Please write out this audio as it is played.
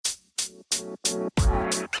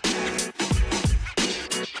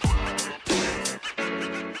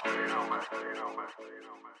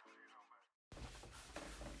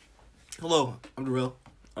Hello, I'm Darrell.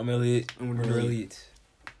 I'm Elliot. And we're Elliot.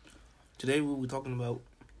 Today we'll be talking about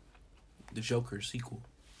the Joker sequel.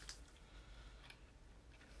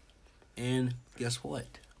 And guess what?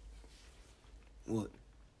 What?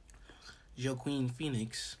 Joaquin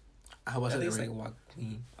Phoenix. How about I think that? it's like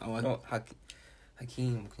Joaquin. Oh,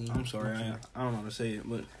 Hakeem. I'm sorry. I don't know how to say it,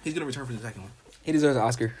 but he's going to return for the second one. He deserves an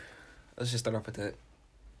Oscar. Let's just start off with that.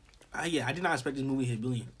 I did not expect this movie to hit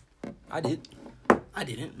billion. I did. I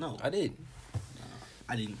didn't. No. I did.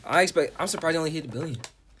 I didn't. I'm surprised it only hit $1 billion.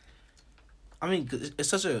 I mean, 'cause it's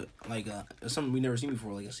such a, it's something we've never seen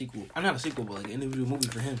before, like a sequel. I'm not a sequel, but like an individual movie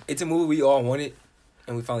for him. It's a movie we all wanted,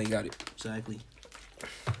 and we finally got it. Exactly.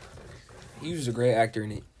 He was a great actor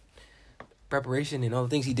in it. Preparation and all the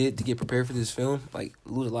things he did to get prepared for this film, like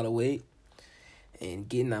lose a lot of weight, and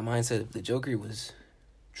getting that mindset of the Joker was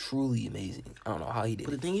truly amazing. I don't know how he did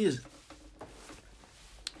But it. the thing is,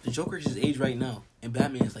 the Joker's his age right now, and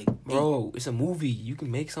Batman is like, Bro, it's a movie. You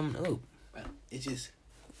can make something up. It's just,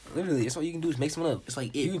 Literally, that's all you can do is make something up. it's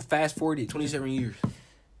like You can fast forward it. 27 years.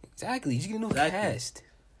 Exactly. You can do Exactly. cast.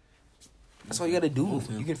 That's all you gotta do. Wolf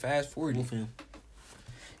him. You can fast forward Wolf it. him.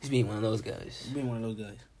 He's being one of those guys. Being one of those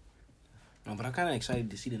guys. No, but I'm kind of excited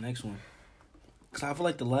to see the next one. Because I feel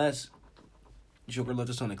like the last Joker left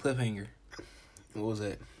us on a cliffhanger. What was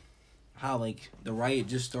that? How, like, the riot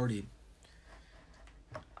just started.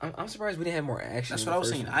 I'm surprised we didn't have more action. That's in what the I was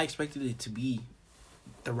first saying. one. I expected it to be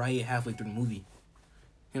the riot halfway through the movie.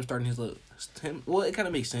 Him starting his little... Well, it kind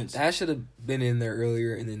of makes sense. That should have been in there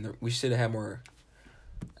earlier, and then we should have had more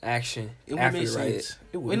action It would after make the riot. sense.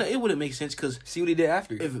 It Well, would. no, it wouldn't make sense because See what he did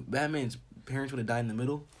after, if Batman's parents would have died in the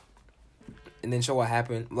middle... and then show what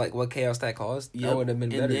happened, like what chaos that caused. Yep. That would have been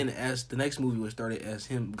better. And then as the next movie would start it as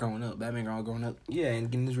him growing up. Batman growing up. Yeah, and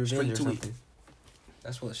getting his Straight revenge or to it. something.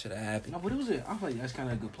 That's what should have happened. No, but I feel like that's kind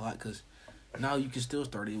of a good plot because now you can still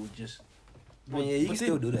start it with just... Yeah, you can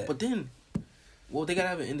still do that. But then, well, they gotta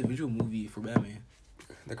have an individual movie for Batman.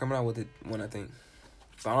 They're coming out with it one, I think.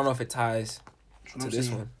 But I don't know if it ties That's what to I'm this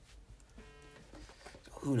saying. one.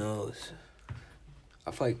 Who knows?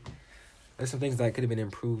 I feel like there's some things that could have been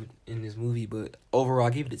improved in this movie, but overall, I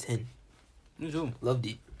gave it a 10. Me too. Loved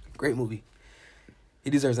it. Great movie. He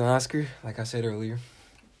deserves an Oscar, like I said earlier.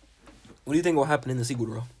 What do you think will happen in the sequel,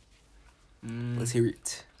 bro? Let's hear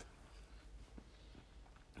it.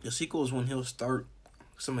 The sequel is when he'll start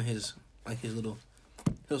some of his,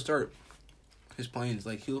 he'll start his plans.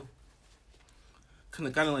 Like, he'll kind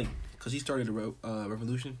of like, because he started a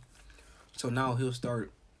revolution. So now he'll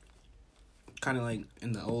start kind of like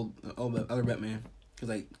in the old other Batman. Because,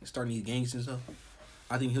 like, starting these gangs and stuff.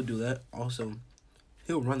 I think he'll do that. Also,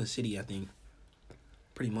 he'll run the city, I think.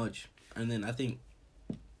 Pretty much. And then I think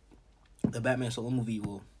the Batman solo movie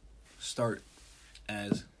will start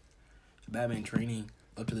as Batman training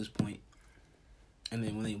up to this point. And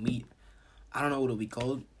then when they meet, I don't know what it'll be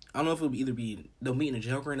called. I don't know if it'll either be they'll meet in a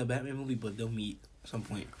Joker in a Batman movie, but they'll meet at some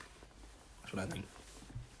point. That's what I think.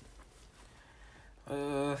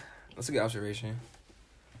 That's a good observation.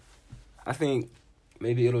 I think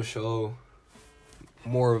maybe it'll show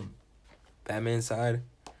more of Batman's side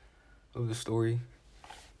of the story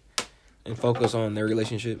and focus on their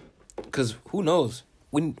relationship. Because who knows?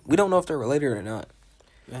 We don't know if they're related or not.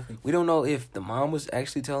 Exactly. We don't know if the mom was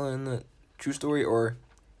actually telling the true story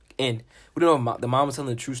and we don't know if the mom was telling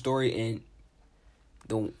the true story and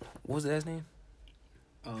what was the guy's name?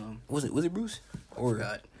 Was it Bruce? Or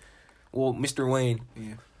God. Well, Mr. Wayne.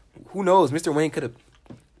 Yeah. Who knows? Mr. Wayne could have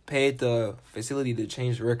paid the facility to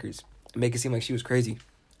change the records and make it seem like she was crazy.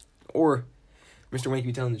 Or Mr. Wayne could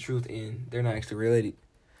be telling the truth and they're not actually related.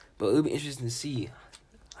 But it'll be interesting to see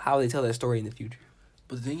how they tell that story in the future.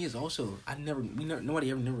 But the thing is also,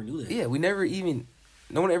 nobody ever knew that. Yeah,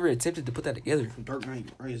 no one ever attempted to put that together. From Dark Knight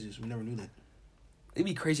Rises, we never knew that. It'd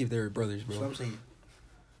be crazy if they were brothers, bro. That's what I'm saying.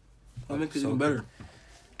 That makes it So even better.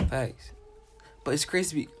 Facts. But it's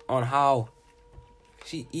crazy on how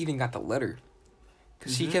she even got the letter.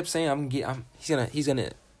 Because she kept saying, he's gonna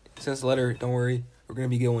send us a letter, don't worry, we're gonna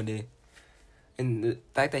be good one day. And the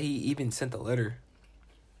fact that he even sent the letter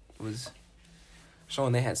was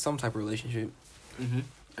showing they had some type of relationship.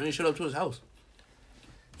 And he showed up to his house.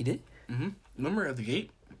 He did? Remember at the gate?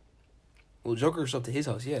 Well, Joker showed up to his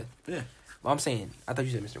house, yeah. Yeah. But I'm saying, I thought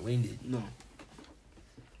you said Mr. Wayne did. No.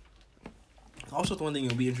 Also, the one thing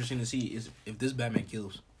it'll be interesting to see is if this Batman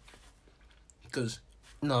kills. Because,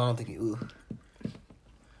 No, I don't think he will.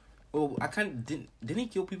 well, I kind of didn't he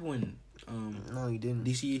kill people in No, he didn't.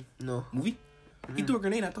 DC No. movie? He threw a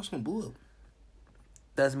grenade. I thought someone blew up.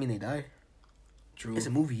 doesn't mean they die. True. It's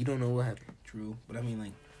a movie. You don't know what happened. True. But I mean,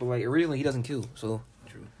 like. But like originally, he doesn't kill. So.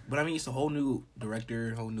 True. But I mean, it's a whole new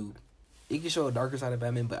director, whole new. He can show a darker side of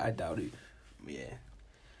Batman, but I doubt it. Yeah.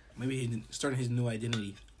 Maybe he's starting his new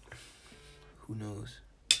identity. Who knows?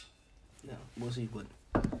 Yeah, we'll see. But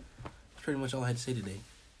that's pretty much all I had to say today.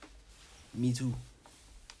 Me too.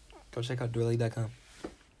 Go check out Dorley.com.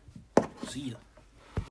 See ya.